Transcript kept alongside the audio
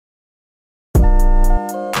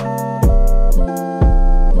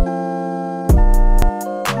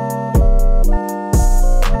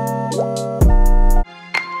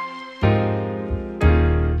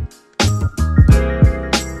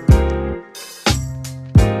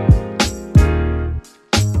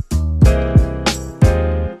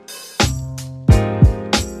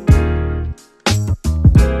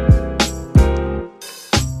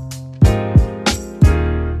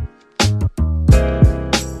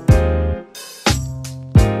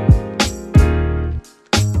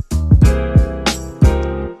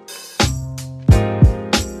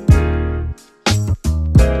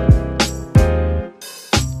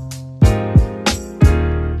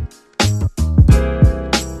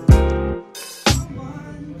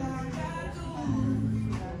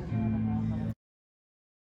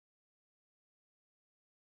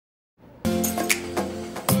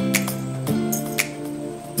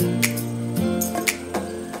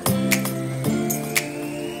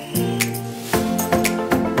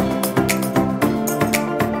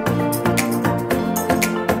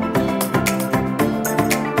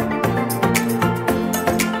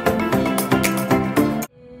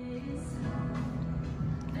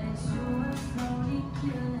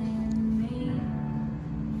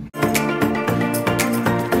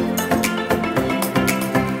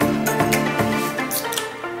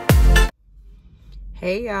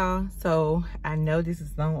Hey y'all, so I know this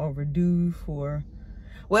is long overdue for,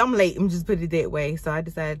 well, I'm late, I'm just put it that way. So I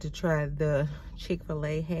decided to try the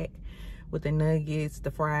Chick-fil-A hack with the nuggets,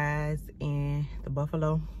 the fries, and the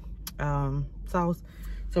buffalo sauce.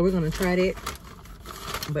 So we're gonna try that.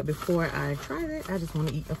 But before I try that, I just want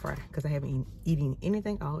to eat a fry because I haven't been eating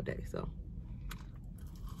anything all day. So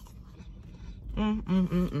all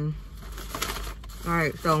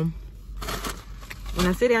right, so when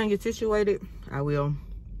I sit down and get situated, I will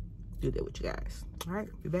do that with you guys. All right,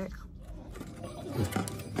 be back.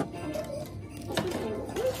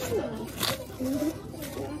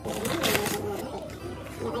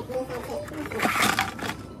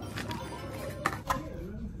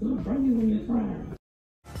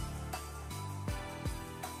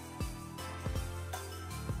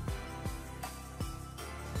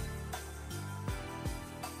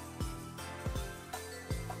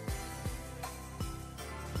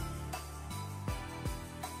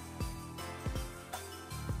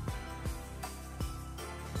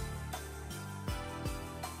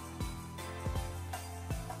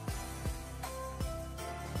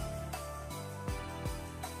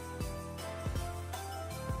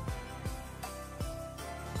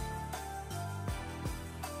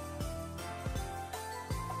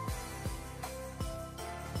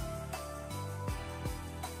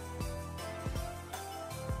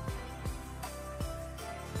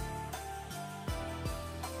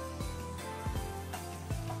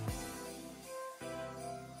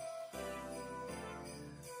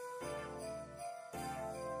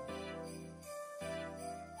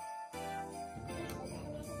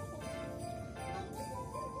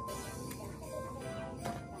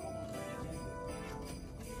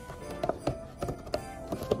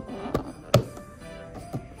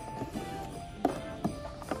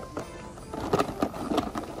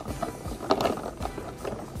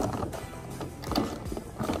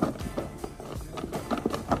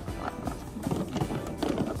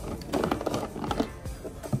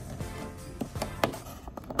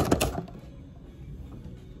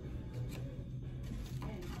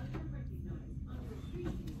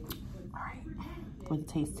 For the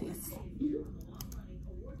taste test.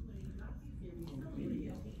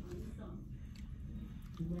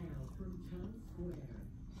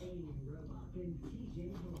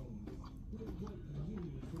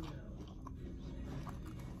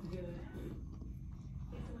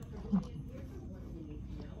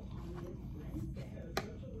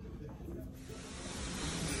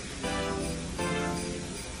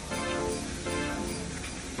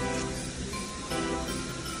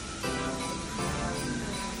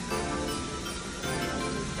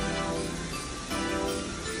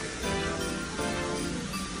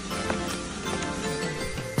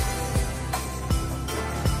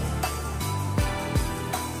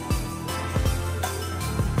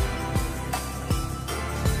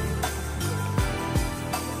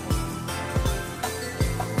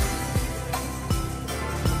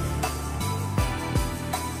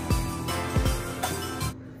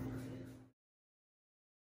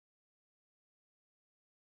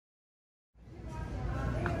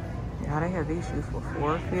 Now they have these shoes for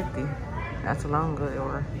 $4.50. That's longer,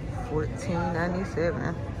 or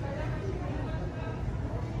 $14.97.